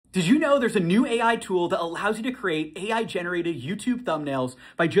Did you know there's a new AI tool that allows you to create AI-generated YouTube thumbnails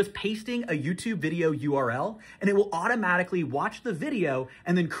by just pasting a YouTube video URL, and it will automatically watch the video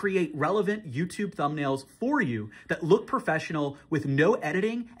and then create relevant YouTube thumbnails for you that look professional with no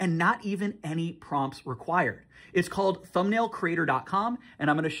editing and not even any prompts required. It's called thumbnailcreator.com, and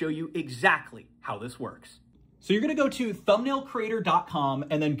I'm going to show you exactly how this works. So you're going to go to thumbnailcreator.com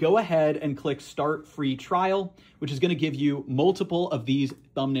and then go ahead and click Start Free Trial, which is going to give you multiple of these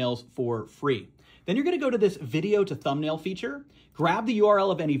thumbnails for free. Then you're going to go to this video to thumbnail feature, grab the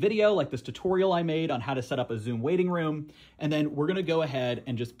URL of any video like this tutorial I made on how to set up a Zoom waiting room, and then we're going to go ahead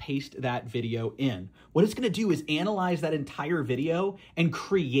and just paste that video in. What it's going to do is analyze that entire video and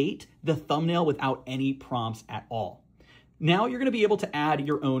create the thumbnail without any prompts at all. Now you're going to be able to add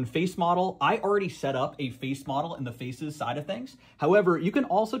your own face model. I already set up a face model in the faces side of things. However, you can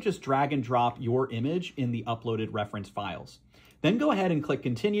also just drag and drop your image in the uploaded reference files. Then go ahead and click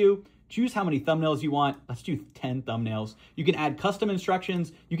continue. Choose how many thumbnails you want. Let's do 10 thumbnails. You can add custom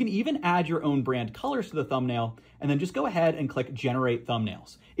instructions. You can even add your own brand colors to the thumbnail, and then just go ahead and click generate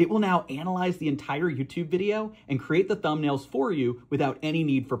thumbnails. It will now analyze the entire YouTube video and create the thumbnails for you without any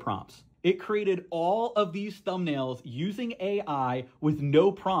need for prompts. It created all of these thumbnails using AI with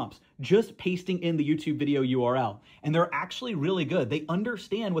no prompts, just pasting in the YouTube video URL. And they're actually really good. They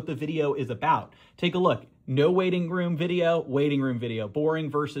understand what the video is about. Take a look. No waiting room video, boring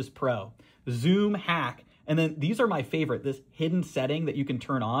versus pro, Zoom hack. And then these are my favorite, this hidden setting that you can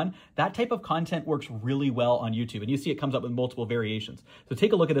turn on. That type of content works really well on YouTube. And you see it comes up with multiple variations. So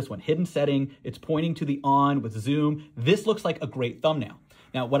take a look at this one, hidden setting. It's pointing to the on with Zoom. This looks like a great thumbnail.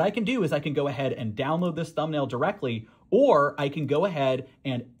 Now, what I can do is I can go ahead and download this thumbnail directly, or I can go ahead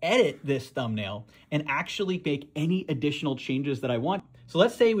and edit this thumbnail and actually make any additional changes that I want. So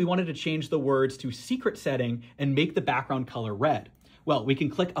let's say we wanted to change the words to secret setting and make the background color red. Well, we can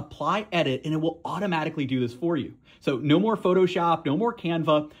click apply edit and it will automatically do this for you. So no more Photoshop, no more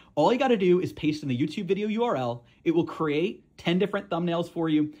Canva. All you got to do is paste in the YouTube video URL. It will create 10 different thumbnails for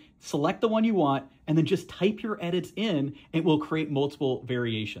you. Select the one you want and then just type your edits in. It will create multiple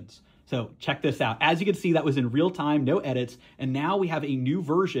variations. So check this out. As you can see, that was in real time, no edits. And now we have a new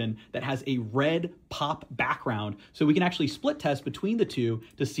version that has a red pop background. So we can actually split test between the two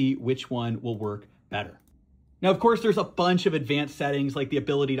to see which one will work better. Now, of course, there's a bunch of advanced settings like the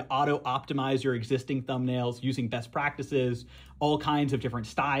ability to auto-optimize your existing thumbnails using best practices, all kinds of different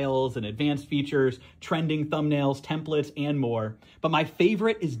styles and advanced features, trending thumbnails, templates, and more. But my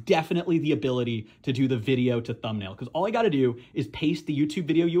favorite is definitely the ability to do the video to thumbnail, because all I got to do is paste the YouTube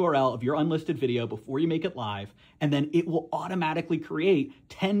video URL of your unlisted video before you make it live, and then it will automatically create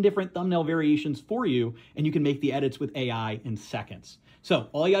 10 different thumbnail variations for you, and you can make the edits with AI in seconds. So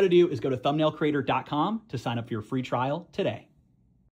all you got to do is go to thumbnailcreator.com to sign up for your free trial today.